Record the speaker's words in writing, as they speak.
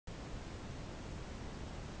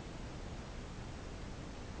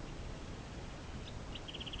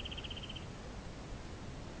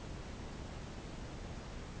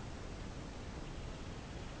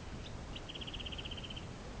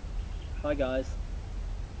Hi guys,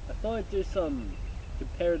 I thought I'd do some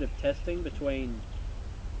comparative testing between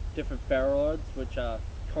different ferro rods which are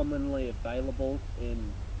commonly available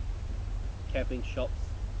in camping shops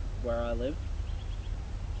where I live.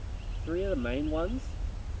 Three of the main ones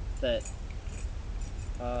that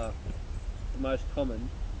are the most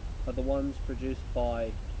common are the ones produced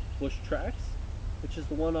by Bush Tracks, which is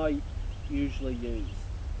the one I usually use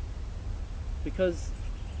because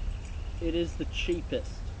it is the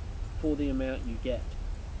cheapest for the amount you get.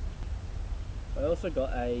 I also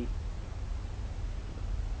got a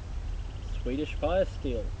Swedish Fire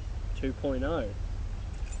Steel 2.0,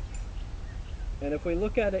 and if we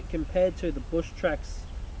look at it compared to the Bush Tracks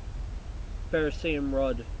ferrocerium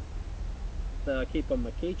rod that I keep on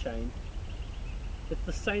my keychain, it's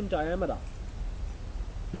the same diameter.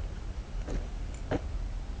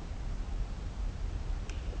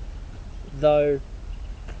 Though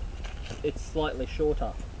it's slightly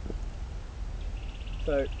shorter.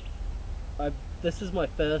 So this is my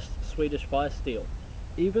first Swedish Fire Steel.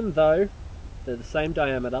 Even though they're the same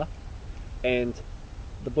diameter and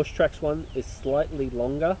the Bush Tracks one is slightly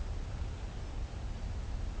longer,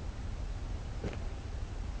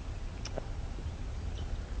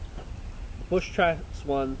 the Bush Tracks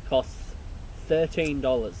one costs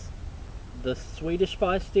 $13. The Swedish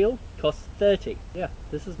Fire Steel costs $30. Yeah,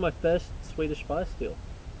 this is my first Swedish Fire Steel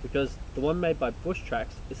because the one made by Bush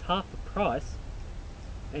Tracks is half the price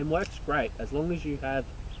and works great as long as you have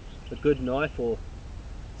a good knife or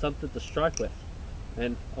something to strike with.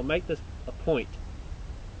 And I'll make this a point.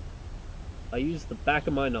 I use the back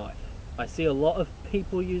of my knife. I see a lot of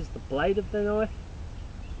people use the blade of their knife.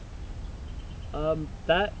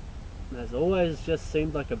 That has always just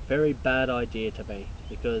seemed like a very bad idea to me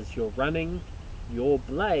because you're running your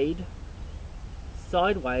blade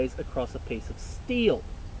sideways across a piece of steel.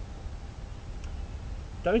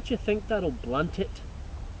 Don't you think that'll blunt it?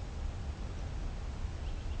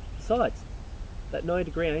 Besides, that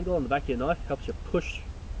 90-degree angle on the back of your knife helps you push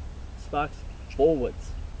sparks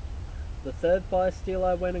forwards. The third fire steel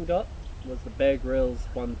I went and got was the Bear Grylls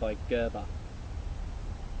one by Gerber.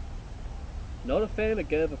 Not a fan of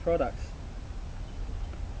Gerber products.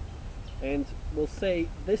 And we'll see,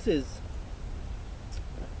 this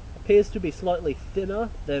appears to be slightly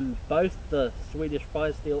thinner than both the Swedish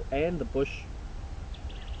Fire Steel and the Bush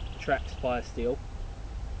Tracks Fire Steel,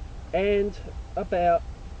 and about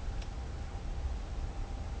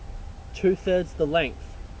 2/3 the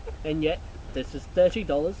length, and yet this is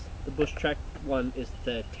 $30, the Bush Track one is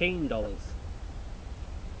 $13.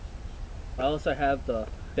 I also have the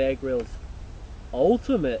Bear Grylls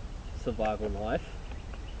Ultimate Survival Knife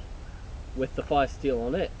with the Fire Steel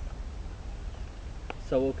on it,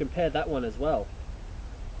 so we'll compare that one as well,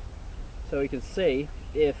 so we can see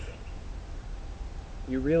if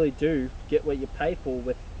you really do get what you pay for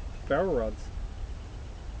with ferro rods,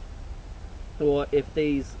 or if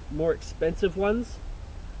these more expensive ones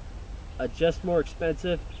are just more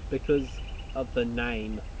expensive because of the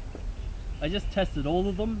name. I just tested all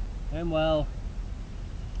of them and, well,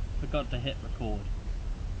 forgot to hit record,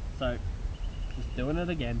 so just doing it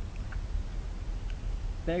again.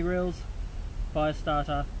 Bear Grylls Fire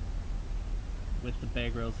Starter with the Bear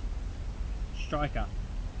Grylls Striker.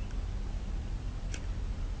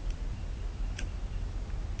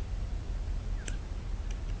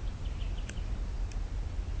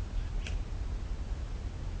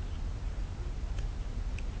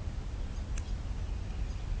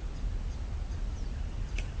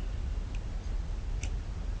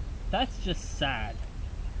 That's just sad.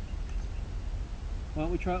 Why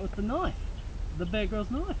don't we try it with the knife? The Bear Grylls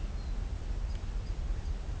knife.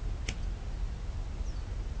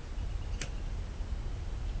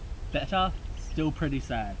 Better, still pretty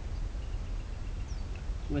sad.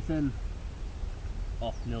 With an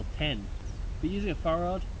off-mil 10. But using a ferro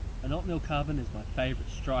rod, an off-mil carbon is my favourite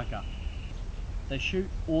striker. They shoot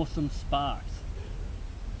awesome sparks.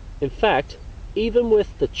 In fact, even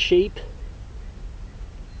with the cheap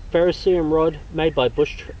ferrocerium rod made by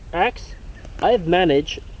Bush Tracks, I have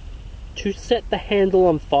managed to set the handle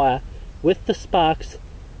on fire with the sparks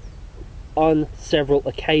on several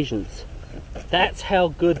occasions. That's how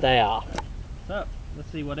good they are. So,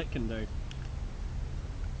 let's see what it can do.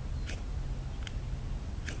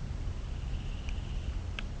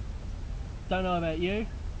 Don't know about you,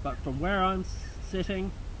 but from where I'm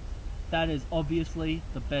sitting, that is obviously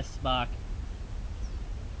the best spark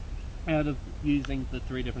out of using the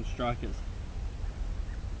three different strikers.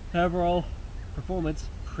 Overall performance,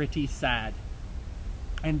 pretty sad.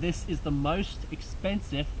 And this is the most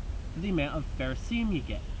expensive for the amount of ferrocerium you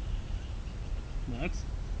get. Next,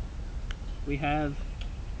 we have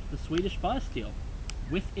the Swedish fire steel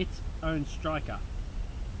with its own striker.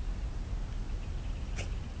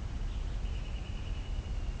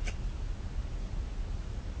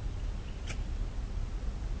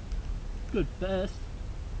 Good burst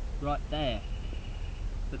right there,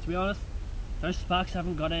 but to be honest, those sparks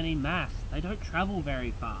haven't got any mass. They don't travel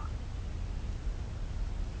very far.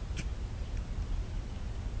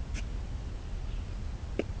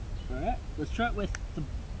 Alright, let's try it with the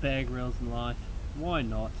Bear Grylls in life. Why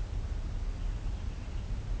not?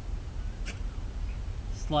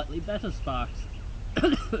 Slightly better sparks.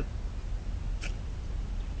 And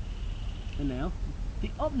now, the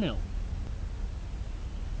Opnil.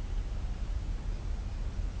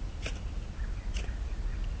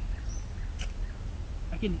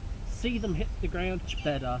 I can see them hit the ground much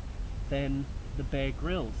better than the Bear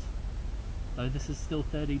Grylls, though this is still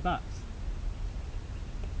 $30.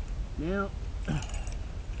 Now,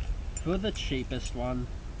 for the cheapest one,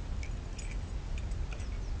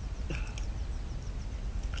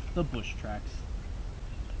 the Bush Tracks.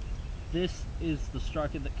 This is the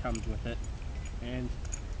striker that comes with it, and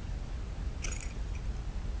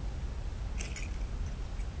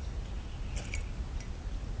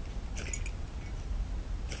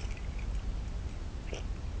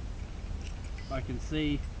I can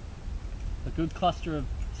see a good cluster of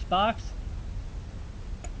sparks,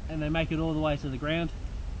 and they make it all the way to the ground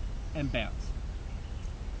and bounce.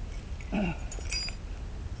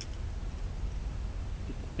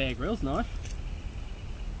 Bear Grylls knife.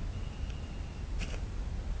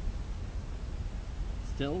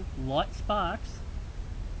 Still light sparks,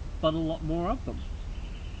 but a lot more of them.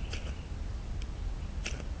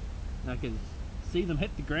 I can see them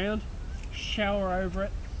hit the ground, shower over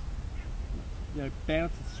it, you know,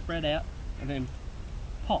 bounce and spread out, and then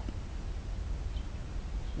pop.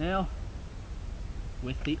 Now,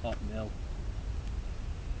 with the Opnil.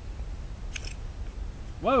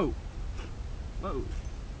 Whoa! Whoa!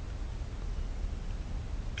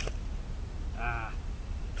 Ah!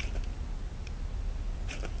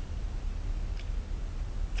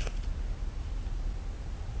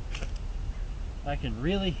 I can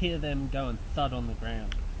really hear them go and thud on the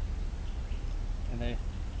ground. And they're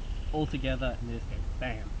all together and they just go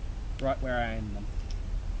bam, right where I aim them.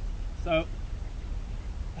 So,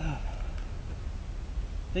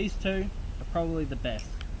 these two are probably the best.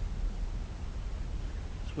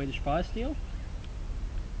 Swedish Fire Steel.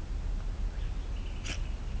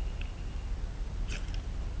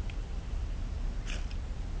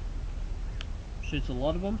 Shoots a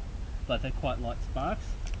lot of them, but they're quite light sparks.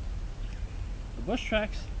 The Bush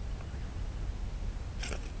Tracks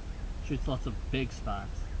shoots lots of big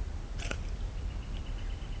sparks.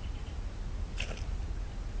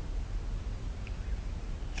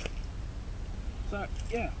 So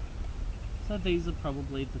yeah, so these are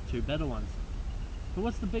probably the two better ones. But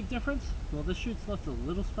what's the big difference? Well, this shoots lots of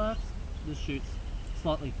little sparks. This shoots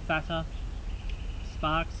slightly fatter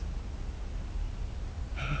sparks.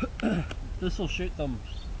 This will shoot them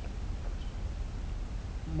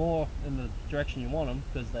more in the direction you want them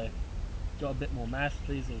because they've got a bit more mass.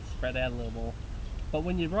 These will spread out a little more. But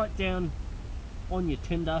when you write down on your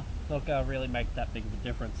tinder, it's not going to really make that big of a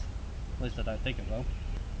difference. At least I don't think it will.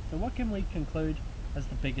 So what can we conclude as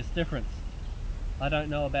the biggest difference? I don't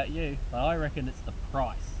know about you, but I reckon it's the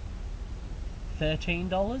price. $13?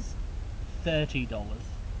 $30.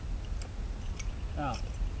 Ah.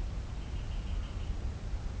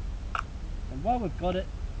 And while we've got it,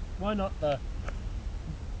 why not the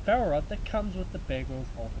ferro rod that comes with the Bear Grylls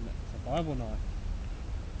Ultimate Survival Knife?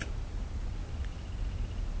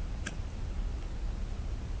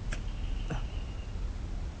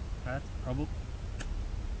 That's probably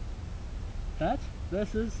that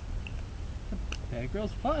versus the Bear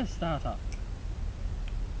Grylls Fire Starter.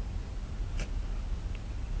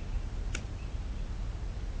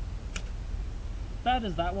 Bad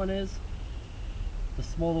as that one is, the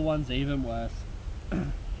smaller one's even worse.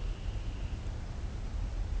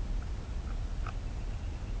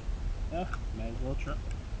 Oh, may as well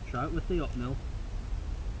try it with the Opnil.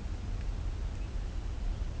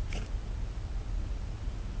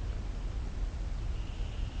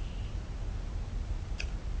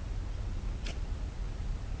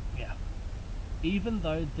 Yeah. Even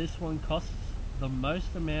though this one costs the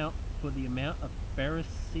most amount for the amount of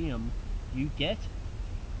ferrocerium you get,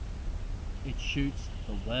 it shoots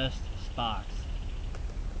the worst sparks.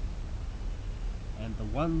 And the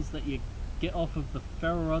ones that you get off of the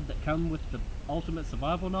ferro rod that come with the Ultimate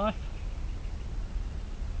Survival Knife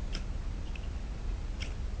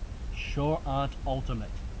sure aren't ultimate.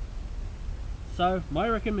 So my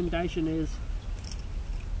recommendation is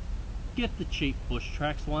get the cheap Bush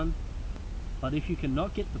Tracks one, but if you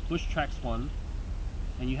cannot get the Bush Tracks one,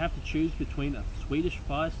 and you have to choose between a Swedish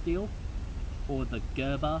Fire Steel or the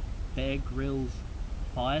Gerber Bear Grylls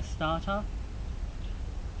Fire Starter,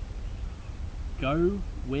 go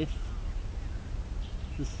with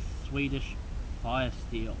the Swedish Fire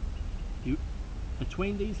Steel.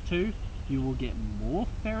 Between these two, you will get more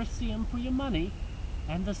ferrocerium for your money,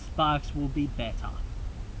 and the sparks will be better.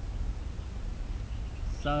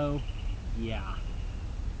 So, yeah.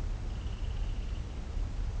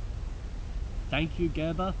 Thank you,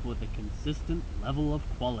 Gerber, for the consistent level of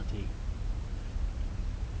quality.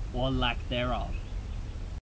 Or lack thereof.